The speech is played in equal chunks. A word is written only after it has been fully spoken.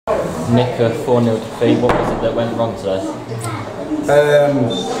nick a 4-0 defeat. What was it that went wrong today?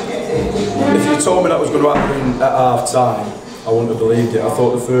 If you told me that was going to happen at half time, I wouldn't have believed it. I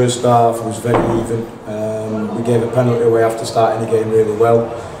thought the first half was very even. We gave a penalty away after starting the game really well,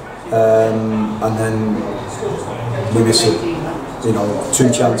 and then we missed it. You know,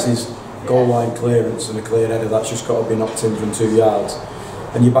 2 chances, goal line clearance and a clear header that's just got to be knocked in from 2 yards,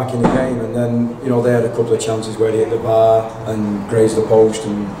 and you're back in the game. And then you know they had a couple of chances where they hit the bar and grazed the post,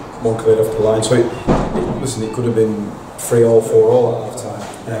 and one cleared off the line. So listen, it could have been 3 or 4 all at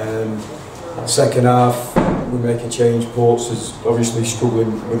half time. Second half, we make a change. Ports is obviously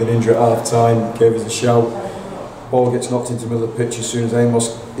struggling with an injury at half time, gave us a shout. Ball gets knocked into the middle of the pitch as soon as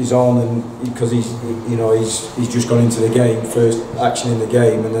Amos is on, and because he's just gone into the game, first action in the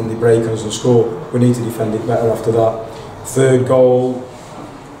game, and then they break us and score. We need to defend it better after that. Third goal,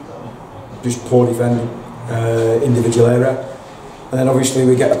 just poor defending, individual error. And then obviously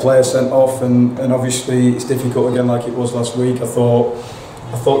we get a player sent off, and obviously it's difficult again like it was last week. I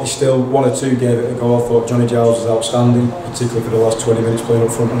thought they still, 1 or 2 gave it a go. I thought Johnny Giles was outstanding, particularly for the last 20 minutes playing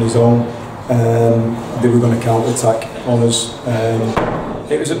up front on his own. They were going to counter-attack on us.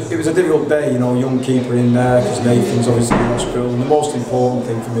 It was a difficult day, you know, young keeper in there because Nathan's obviously in hospital. And the most important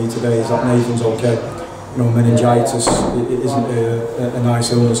thing for me today is that Nathan's okay. You know, meningitis, it isn't a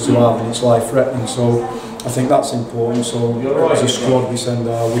nice illness to have, and it's life-threatening. So I think that's important. So as a squad, we send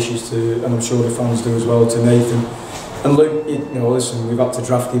our wishes to, and I'm sure the fans do as well, to Nathan. And Luke, you know, listen, we've had to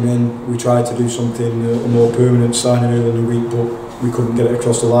draft him in. We tried to do something, a more permanent signing earlier in the week, but we couldn't get it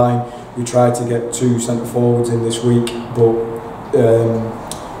across the line. We tried to get 2 centre forwards in this week, but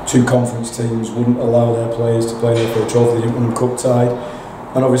 2 conference teams wouldn't allow their players to play in the trophy. They didn't want them cup tied.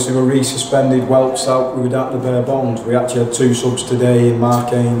 And obviously we're re-suspended, Welps out, we were down to the bare bones. We actually had 2 subs today, Mark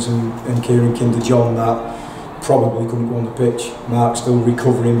Haynes and Kieran Kinder-John, that probably couldn't go on the pitch. Mark's still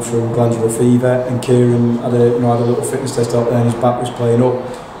recovering from glandular fever, and Kieran had a little fitness test out there and his back was playing up.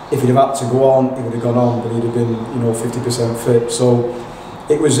 If he'd have had to go on, he would have gone on, but he'd have been 50% fit. So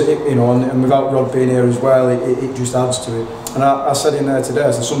it was, and without Rod being here as well, it just adds to it. And I said in there today,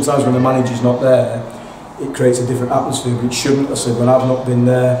 I said sometimes when the manager's not there, it creates a different atmosphere, but it shouldn't. I said when I've not been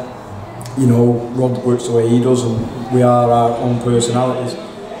there, you know, Rod works the way he does, and we are our own personalities.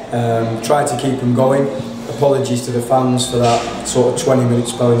 Try to keep them going. Apologies to the fans for that sort of 20-minute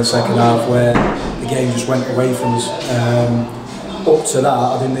spell in the second half where the game just went away from us. Up to that,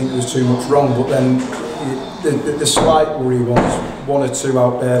 I didn't think there was too much wrong, but then the slight worry was 1 or 2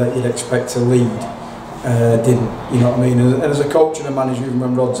 out there that you'd expect to lead didn't, you know what I mean? And as a coach and a manager, even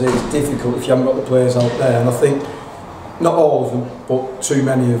when Rod's here, it's difficult if you haven't got the players out there. And I think not all of them, but too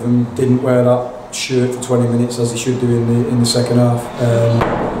many of them didn't wear that shirt for 20 minutes as they should do in the second half.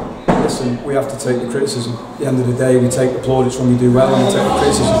 Listen, we have to take the criticism. At the end of the day, we take the plaudits when we do well, and we take the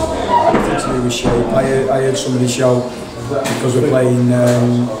criticism. Everything to do with shape. I heard somebody shout because we're playing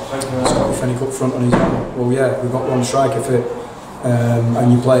Scotty Fenwick up front on his own. Well, yeah, we've got 1 striker fit,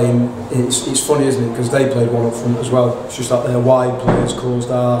 and you're playing. It's funny, isn't it? Because they played 1 up front as well. It's just that their wide players caused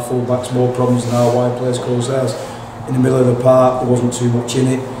our full-backs more problems than our wide players caused theirs. In the middle of the park, there wasn't too much in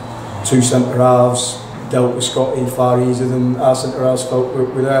it. 2 centre halves dealt with Scotty far easier than our centre halves felt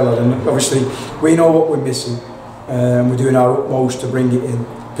with their lad. And obviously, we know what we're missing, and we're doing our utmost to bring it in.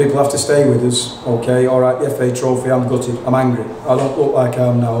 People have to stay with us, okay? Alright, the FA Trophy, I'm gutted, I'm angry. I don't look like I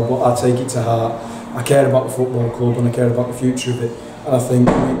am now, but I take it to heart. I care about the football club and I care about the future of it. And I think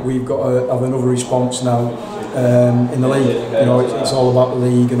we've got to have another response now in the league. You know, it's all about the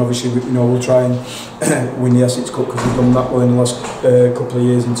league, and obviously we'll try and win the Essex Cup because we've done that well in the last couple of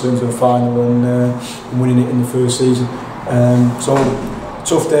years in terms of the final and winning it in the first season. So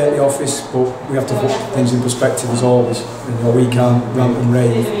tough day at the office, but we have to put things in perspective as always. You know, we can't rant and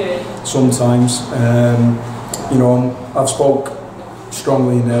rave sometimes. You know, I've spoke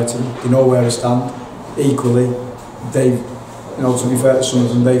strongly in there to them. They know where I stand. Equally, they've, you know, to be fair to some of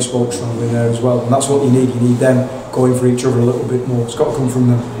them, they've spoke strongly in there as well. And that's what you need. You need them going for each other a little bit more. It's got to come from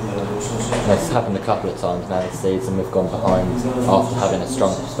them. It's happened a couple of times now this season. We've gone behind after having a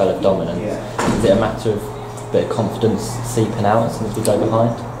strong spell of dominance. Is it a matter of a bit of confidence seeping out as soon as we go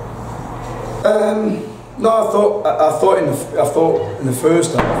behind? No, I thought in the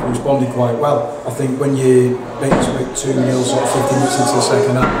first half we responded quite well. I think when you make 2-0 sort of 50 minutes into the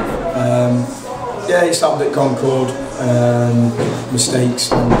second half, yeah, it's happened at Concord,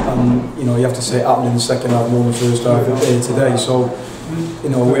 mistakes, and you know, you have to say it happened in the second half more than the first half here today. So, you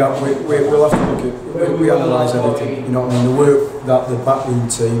know, we'll have to look at, we analyse everything. You know what I mean? The work that the backroom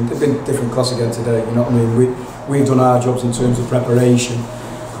team, they've been different class again today. You know what I mean? We've done our jobs in terms of preparation.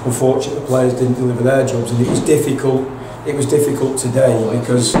 Unfortunately, the players didn't deliver their jobs, and it was difficult. It was difficult today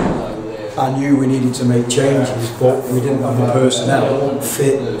because I knew we needed to make changes, but we didn't have the personnel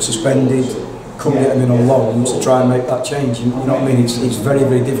fit, suspended, couldn't get them in on loan to try and make that change. You know what I mean? It's very,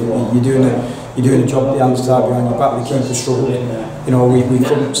 very difficult. You're doing a job with the hands tied behind your back. The keeper struggled. You know, we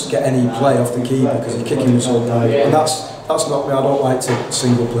couldn't get any play off the keeper because he's kicking us all down. And that's not me. I don't like to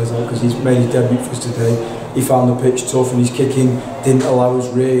single players out because he's made his debut for us today. He found the pitch tough and his kicking didn't allow us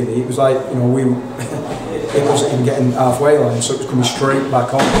really. It was like, you know, it wasn't even getting halfway line, so it was coming straight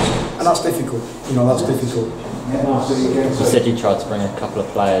back on. And that's difficult. You know, that's difficult. You said you tried to bring a couple of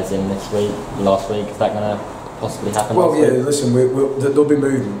players in last week. Is that going to possibly happen? Well, yeah, listen, there'll be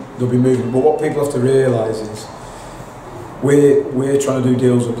movement. But what people have to realise is we're trying to do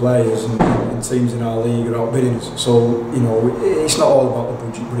deals with players and teams in our league are outbidding us. So, you know, it's not all about the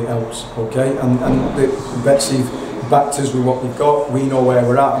budget, but it helps, okay? And the vets have backed us with what we've got. We know where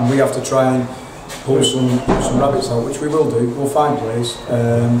we're at, and we have to try and pull some rabbits out, which we will do. We'll find players.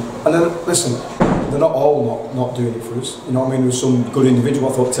 And then, listen, they're not all not doing it for us. You know what I mean? There was some good individual.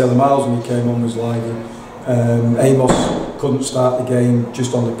 I thought Taylor Miles when he came on was lively. Amos couldn't start the game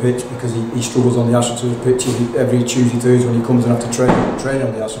just on the pitch because he struggles on the AstroTurf pitch every Tuesday, Thursday when he comes and have to train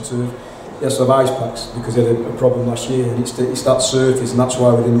on the AstroTurf. He has to have ice packs because he had a problem last year, and it's that surface, and that's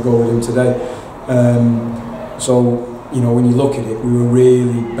why we didn't go with him today. So, you know, when you look at it, we were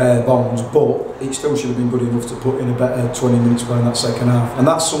really bare bones, but it still should have been good enough to put in a better 20 minutes in that second half. And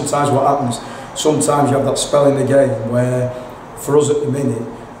that's sometimes what happens. Sometimes you have that spell in the game where, for us at the minute,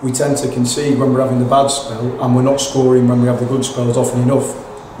 we tend to concede when we're having the bad spell, and we're not scoring when we have the good spells often enough.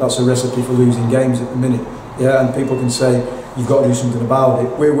 That's a recipe for losing games at the minute. Yeah, and people can say, you've got to do something about it.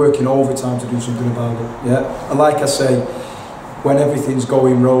 We're working overtime to do something about it. Yeah, and like I say, when everything's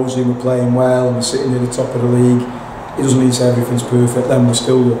going rosy, we're playing well, and we're sitting near the top of the league, it doesn't mean to say everything's perfect, then we're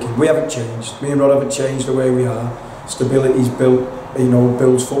still looking. We haven't changed. Me and Rod haven't changed the way we are. Stability's built, you know,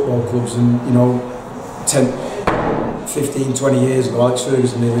 builds football clubs, and, you know, 15, 20 years ago, Alex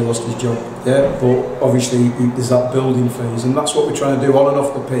Ferguson nearly lost his job. Yeah, but obviously there's that building phase, and that's what we're trying to do on and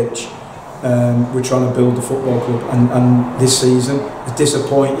off the pitch. We're trying to build the football club, and this season, as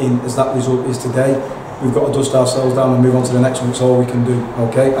disappointing as that result is today, we've got to dust ourselves down and move on to the next one. It's all we can do,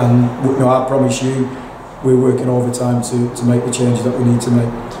 okay? And, you know, I promise you, we're working overtime to make the changes that we need to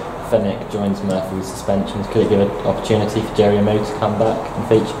make. Fenwick joins Murphy's suspensions. Could it give an opportunity for Jerry Moo to come back and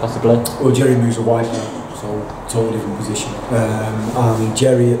feature possibly? Well, Jerry Moo's a white man, so totally different position. And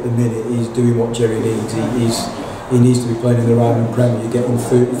Jerry at the minute is doing what Jerry needs. He needs to be playing in the Ryman Premier, getting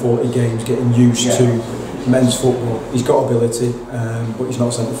 30, 40 games, getting used to men's football. He's got ability, but he's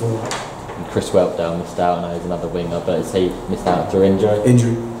not centre forward. And Chris Whelpdale missed out. I know he's another winger, but has he missed out through injury?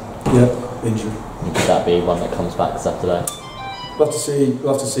 Injury, yeah, injury. And could that be one that comes back Saturday? We'll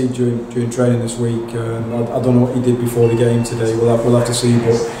have to see during training this week. I don't know what he did before the game today. We'll have to see.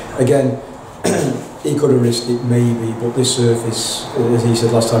 But again, he could have risked it maybe. But this surface, as he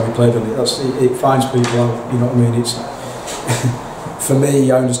said last time he played on it, it finds people out. You know what I mean? It's for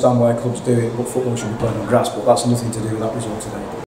me. I understand why clubs do it, but football should be played on grass. But that's nothing to do with that result today.